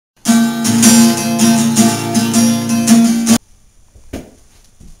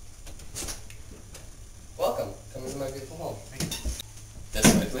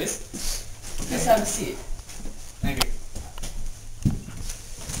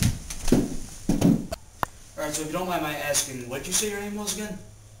Alright, so if you don't mind my asking, what did you say your name was again?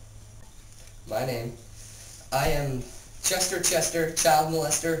 My name? I am Chester, Child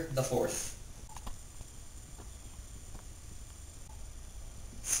Molester the Fourth.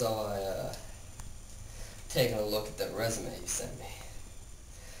 So taking a look at the resume you sent me,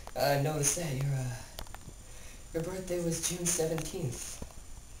 I noticed that your birthday was June 17th.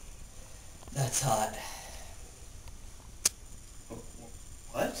 That's hot.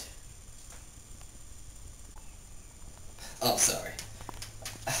 What? Oh, sorry.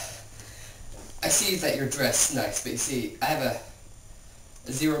 I see that you're dressed nice, but you see, I have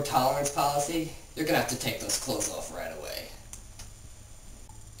a zero tolerance policy. You're gonna have to take those clothes off right away.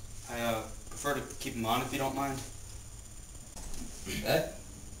 I prefer to keep them on if you don't mind. Eh?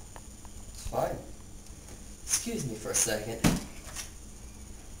 It's fine. Excuse me for a second.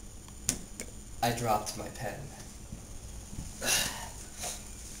 I dropped my pen.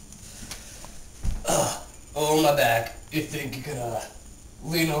 Over my back. You think you could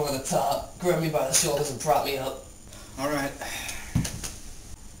lean over the top, grab me by the shoulders and prop me up? Alright.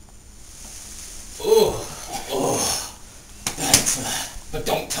 Oh, thanks for that. But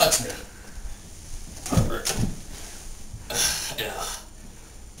don't touch me. Yeah.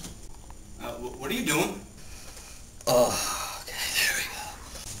 What are you doing? Oh, okay, there we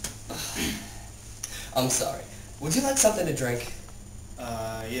go. I'm sorry. Would you like something to drink?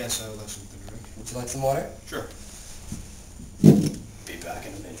 Yes, I would like something to drink. Would you like some water? Sure. Be back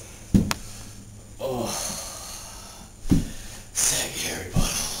in a minute. Oh, saggy hairy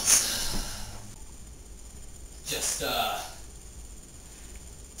buttholes. Just,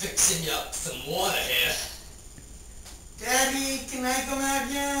 fixing you up some water here. Daddy, can I come out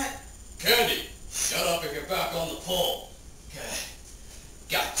yet? Candy, shut up and get back on the pole. Okay.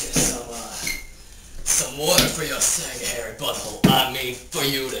 Got you some water for your saggy hairy butthole. I mean, for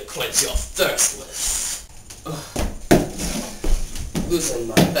you to quench your thirst with. Losing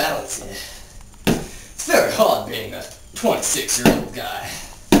my balance here. It's very hard being a 26-year-old guy.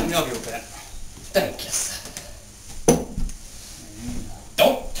 Let me help you with that. Thank you, sir.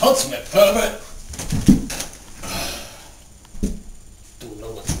 Don't touch me, pervert! Don't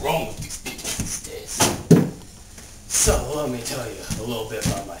know what's wrong with these people these days. So, let me tell you a little bit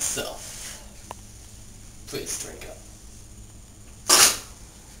about myself. Please drink up.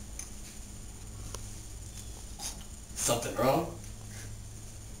 Something wrong?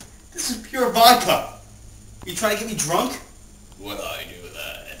 This is pure vodka. You trying to get me drunk? Would I do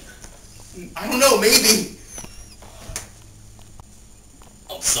that? I don't know, maybe.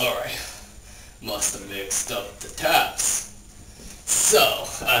 I'm sorry. Must have mixed up the taps. So,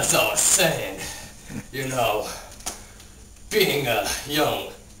 as I was saying, you know, being a young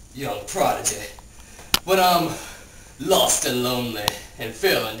prodigy, when I'm lost and lonely and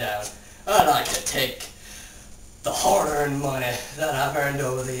feeling down, I like to take the hard-earned money that I've earned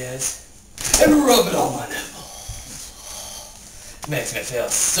over the years and rub it on my nipple. Makes me feel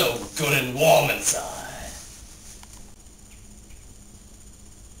so good and warm inside.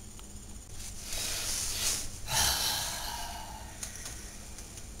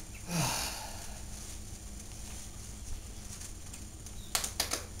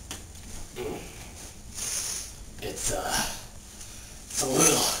 It's a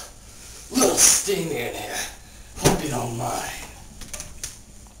little steamy in here. Hope you don't mind.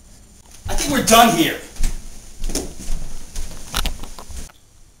 I think we're done here.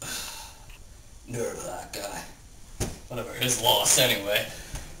 Nerve of that guy. Whatever his loss anyway.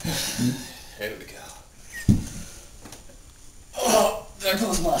 Here we go. Oh, there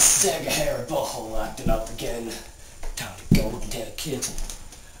goes my saggy hairy butthole acting up again. Time to go into the kitchen.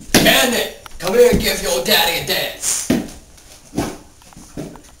 Candy! Come here and give your daddy a dance.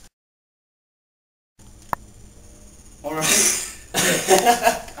 Alright.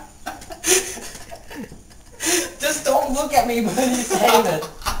 Just don't look at me when you say that.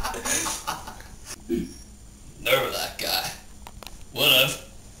 Nerve of that guy. Whatever.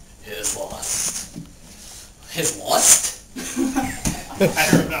 His lost. His lost? I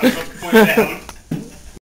heard that. Put it down.